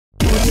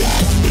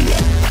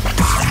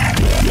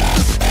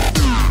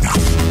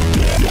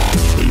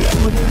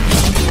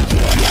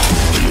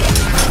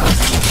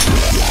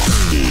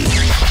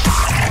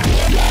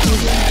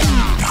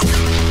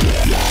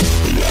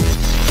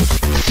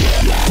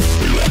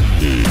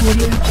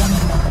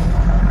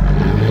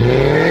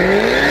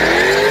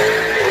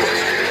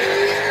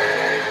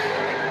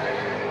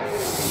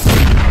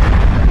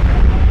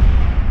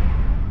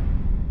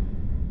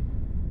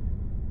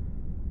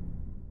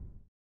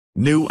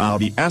new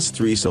Audi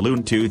S3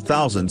 Saloon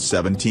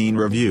 2017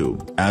 review.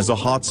 As a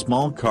hot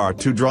small car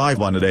to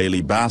drive on a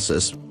daily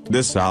basis,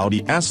 this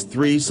Audi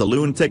S3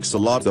 Saloon ticks a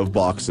lot of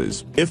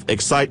boxes. If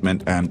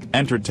excitement and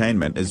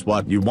entertainment is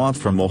what you want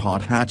from a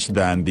hot hatch,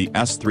 then the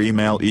S3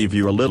 may leave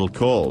you a little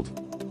cold.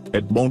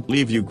 It won't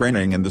leave you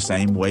grinning in the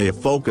same way a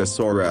Focus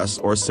RS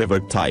or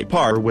Civic Type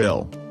R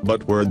will,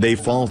 but where they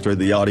falter,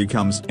 the Audi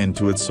comes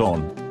into its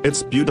own.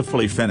 It's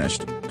beautifully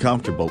finished,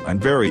 comfortable and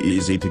very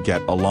easy to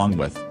get along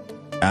with.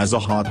 As a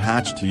hot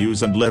hatch to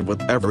use and live with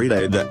every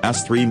day, the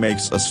S3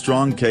 makes a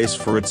strong case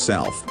for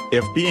itself.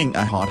 If being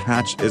a hot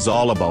hatch is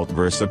all about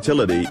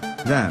versatility,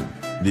 then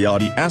the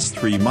Audi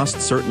S3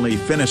 must certainly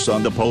finish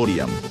on the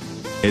podium.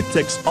 It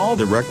ticks all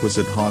the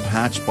requisite hot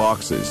hatch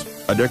boxes: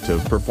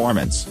 addictive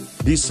performance,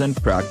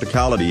 decent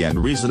practicality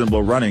and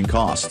reasonable running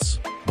costs,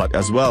 but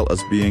as well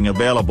as being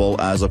available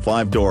as a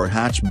 5-door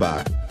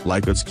hatchback,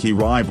 like its key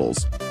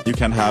rivals. You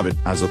can have it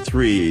as a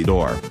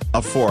 3-door, a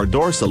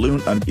 4-door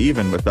saloon and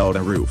even without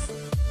a roof.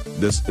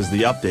 This is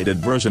the updated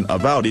version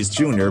of Audi's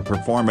junior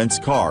performance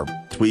car,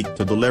 tweaked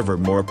to deliver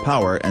more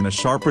power and a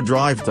sharper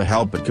drive to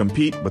help it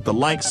compete with the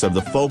likes of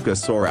the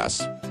Focus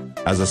RS.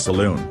 As a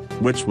saloon,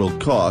 which will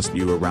cost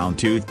you around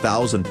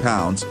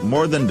 £2,000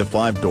 more than the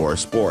 5-door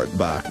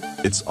Sportback,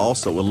 it's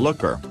also a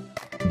looker.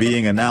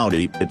 Being an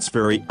Audi, it's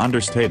very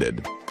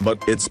understated,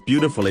 but it's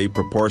beautifully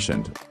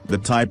proportioned, the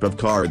type of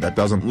car that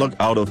doesn't look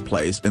out of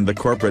place in the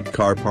corporate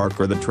car park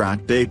or the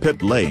track day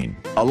pit lane.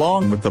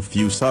 Along with a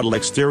few subtle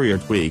exterior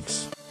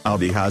tweaks,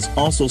 Audi has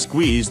also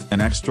squeezed an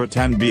extra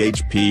 10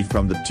 bhp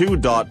from the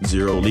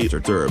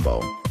 2.0-litre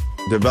turbo.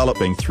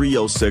 Developing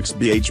 306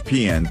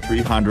 bhp and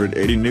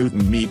 380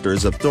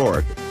 Nm of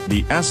torque,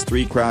 the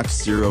S3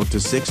 cracks 0 to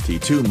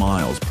 62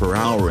 miles per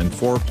hour in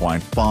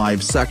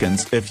 4.5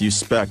 seconds if you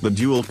spec the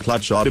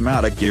dual-clutch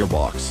automatic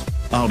gearbox.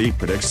 Audi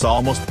predicts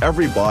almost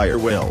every buyer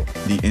will.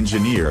 The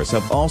engineers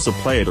have also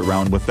played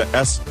around with the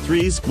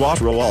S3's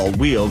Quattro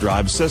all-wheel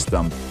drive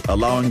system,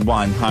 allowing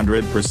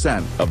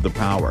 100% of the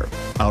power,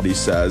 Audi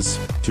says,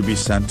 to be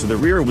sent to the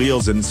rear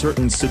wheels in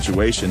certain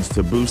situations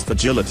to boost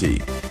agility.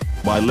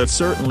 While it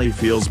certainly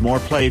feels more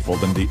playful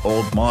than the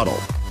old model,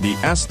 the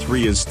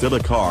S3 is still a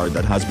car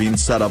that has been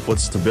set up with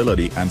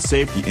stability and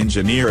safety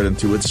engineered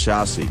into its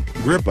chassis.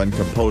 Grip and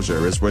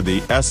composure is where the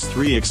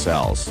S3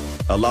 excels,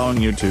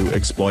 allowing you to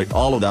exploit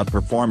all of that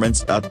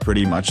performance at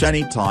pretty much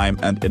any time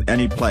and in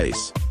any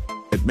place.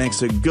 It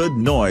makes a good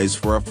noise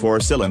for a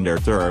 4-cylinder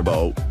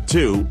turbo,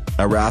 too,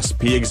 a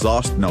raspy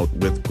exhaust note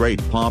with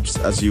great pops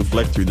as you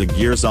flick through the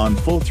gears on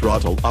full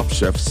throttle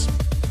upshifts.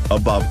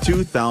 Above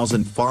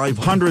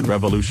 2,500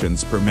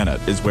 revolutions per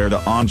minute is where the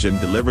engine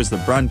delivers the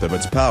brunt of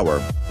its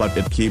power, but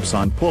it keeps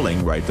on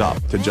pulling right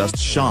up to just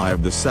shy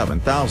of the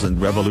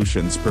 7,000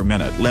 revolutions per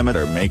minute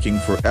limiter, making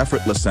for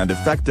effortless and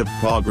effective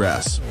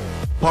progress.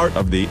 Part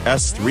of the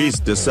S3's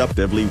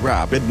deceptively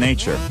rapid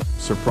nature,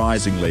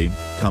 surprisingly,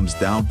 comes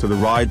down to the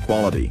ride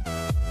quality.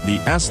 The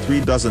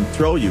S3 doesn't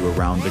throw you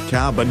around the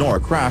cabin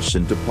or crash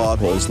into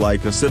potholes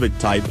like a Civic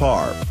Type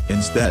R.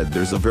 Instead,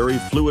 there's a very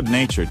fluid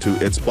nature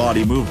to its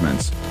body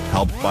movements,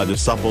 helped by the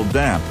supple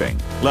damping.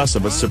 Less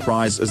of a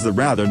surprise is the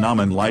rather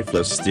numb and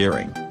lifeless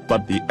steering,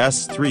 but the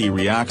S3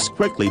 reacts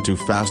quickly to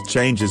fast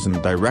changes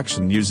in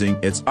direction using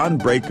its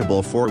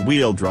unbreakable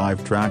 4-wheel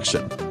drive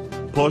traction.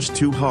 Push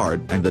too hard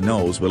and the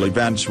nose will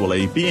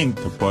eventually begin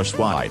to push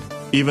wide,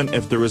 even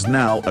if there is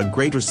now a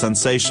greater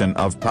sensation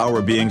of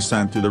power being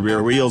sent to the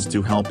rear wheels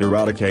to help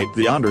eradicate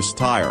the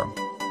understeer.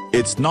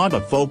 It's not a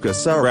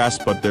Focus RS,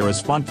 but there is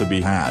fun to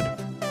be had.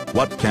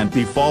 What can't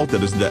be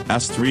faulted is the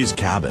S3's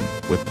cabin,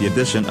 with the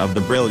addition of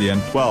the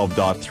brilliant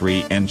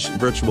 12.3-inch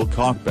virtual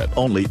cockpit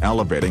only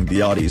elevating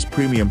the Audi's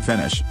premium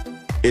finish.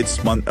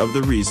 It's one of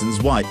the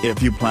reasons why,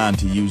 if you plan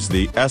to use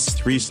the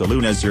S3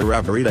 Saloon as your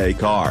everyday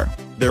car,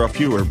 there are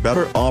fewer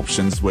better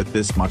options with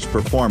this much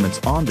performance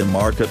on the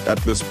market at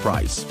this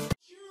price.